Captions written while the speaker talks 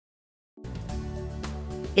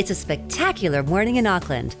It's a spectacular morning in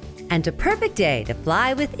Auckland and a perfect day to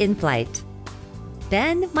fly with in-flight.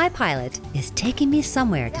 Ben, my pilot, is taking me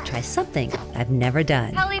somewhere to try something I've never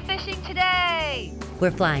done. Heli fishing today!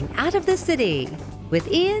 We're flying out of the city with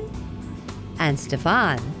Ian and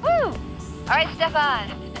Stefan. Woo! All right, Stefan.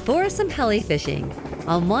 For some heli fishing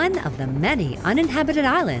on one of the many uninhabited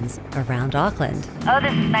islands around Auckland. Oh,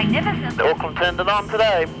 this is magnificent. Auckland turned it on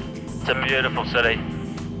today. It's a beautiful city,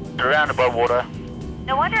 surrounded by water.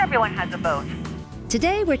 No wonder everyone has a boat.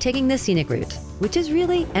 Today we're taking the scenic route, which is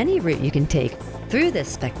really any route you can take through this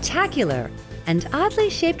spectacular and oddly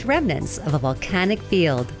shaped remnants of a volcanic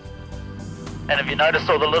field. And have you noticed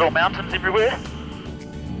all the little mountains everywhere?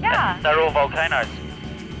 Yeah. They're all volcanoes.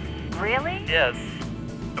 Really? Yeah.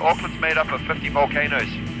 Auckland's made up of 50 volcanoes.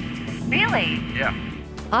 Really? Yeah.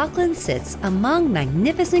 Auckland sits among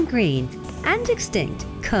magnificent green and extinct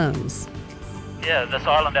cones. Yeah, this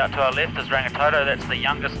island out to our left is Rangitoto. That's the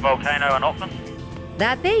youngest volcano in Auckland.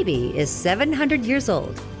 That baby is 700 years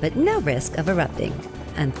old, but no risk of erupting.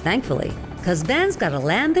 And thankfully, because Ben's got to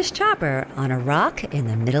land this chopper on a rock in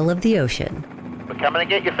the middle of the ocean. We're coming to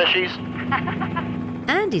get you, fishies.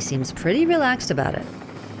 And he seems pretty relaxed about it.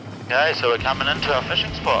 Okay, so we're coming into our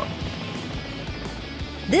fishing spot.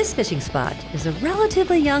 This fishing spot is a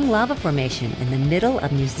relatively young lava formation in the middle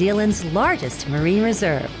of New Zealand's largest marine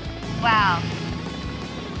reserve. Wow.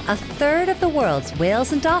 A third of the world's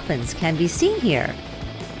whales and dolphins can be seen here.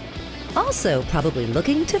 Also probably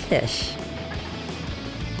looking to fish.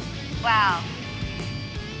 Wow.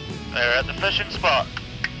 We're at the fishing spot.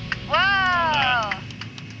 Whoa!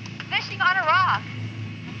 Fishing on a rock.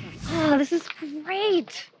 Oh, this is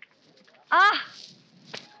great. Ah,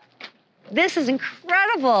 this is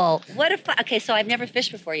incredible. What if, okay, so I've never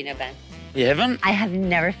fished before, you know, Ben. You haven't? I have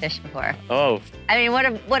never fished before. Oh, I mean,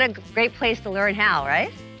 what a great place to learn how,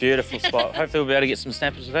 right? beautiful spot. Hopefully we'll be able to get some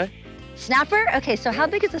snappers today. Snapper? Okay, so how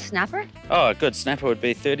big is a snapper? Oh, a good snapper would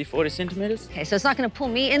be 30, 40 centimetres. Okay, so it's not gonna pull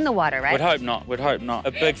me in the water, right? Would hope not, would hope not.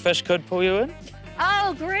 A big fish could pull you in.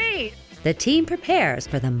 Oh, great. The team prepares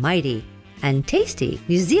for the mighty and tasty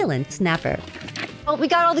New Zealand snapper. Oh, we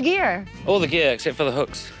got all the gear. All the gear except for the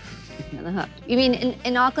hooks. And the hook. You mean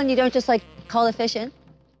in Auckland you don't just like call the fish in?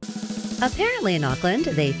 Apparently in Auckland,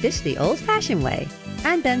 they fish the old-fashioned way,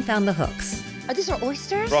 and Ben found the hooks. Oh, these are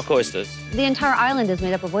oysters? Rock oysters. The entire island is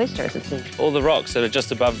made up of oysters, it seems. All the rocks that are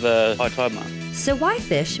just above the high tide mark. So why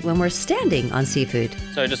fish when we're standing on seafood?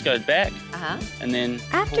 So it just goes back Uh-huh. and then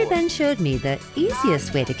After forward. Ben showed me the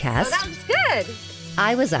easiest way to Oh, cast, that looks good.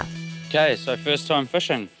 I was up. Okay, so first time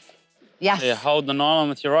fishing. Yes. So you hold the nylon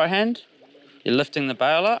with your right hand. You're lifting the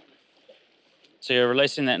bail up. So you're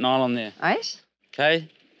releasing that nylon there. All right. Okay,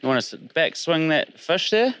 you want to back swing that fish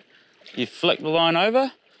there. You flick the line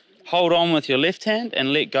over, hold on with your left hand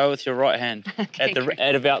and let go with your right hand Okay, great.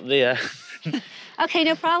 at about there. Okay,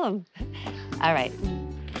 no problem. All right.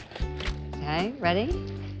 Okay, ready?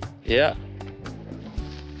 Yeah.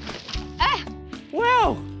 Ah!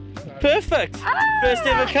 Wow, perfect. First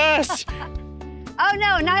ever cast. Oh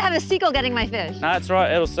no, now I have a seagull getting my fish. No, it's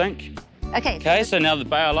right, it'll sink. Okay. Okay, so now the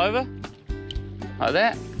bail over, like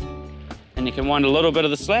that. And you can wind a little bit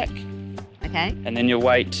of the slack, Okay. and then you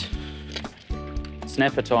wait.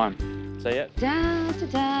 Snapper time. See it? Da, da,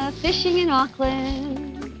 da, fishing in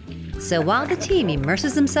Auckland. So while the team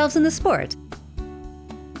immerses themselves in the sport,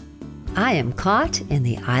 I am caught in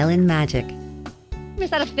the island magic. Is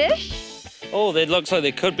that a fish? Oh, that looks like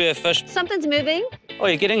there could be a fish. Something's moving. Oh,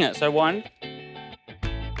 you're getting it, so wind.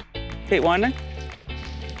 Keep winding.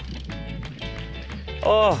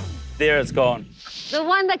 Oh, there it's gone. The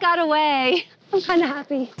one that got away. I'm kind of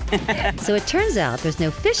happy. So it turns out there's no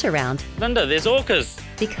fish around Linda, there's orcas.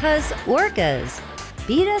 because orcas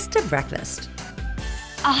beat us to breakfast.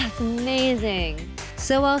 Oh, it's amazing.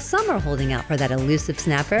 So while some are holding out for that elusive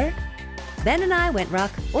snapper, Ben and I went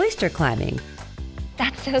rock oyster climbing.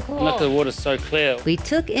 That's so cool. Look, the water's so clear. We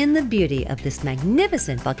took in the beauty of this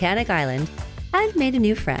magnificent volcanic island and made a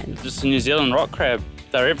new friend. Just a New Zealand rock crab.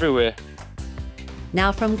 They're everywhere.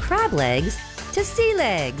 Now from crab legs to sea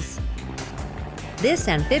legs. This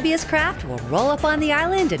amphibious craft will roll up on the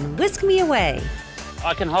island and whisk me away.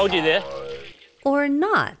 I can hold you there. Or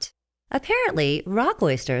not. Apparently, rock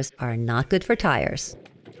oysters are not good for tires.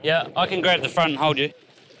 Yeah, I can grab the front and hold you.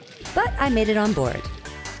 But I made it on board.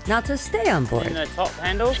 Now to stay on And board, the top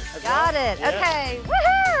handle. as Got well. it. Yeah. Okay.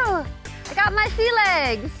 Woohoo! I got my sea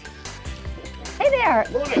legs. Hey there.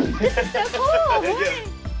 This is so cool. Morning.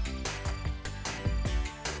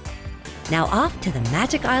 now off to the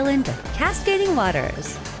magic island of cascading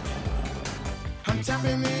waters. I'm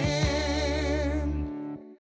tapping in.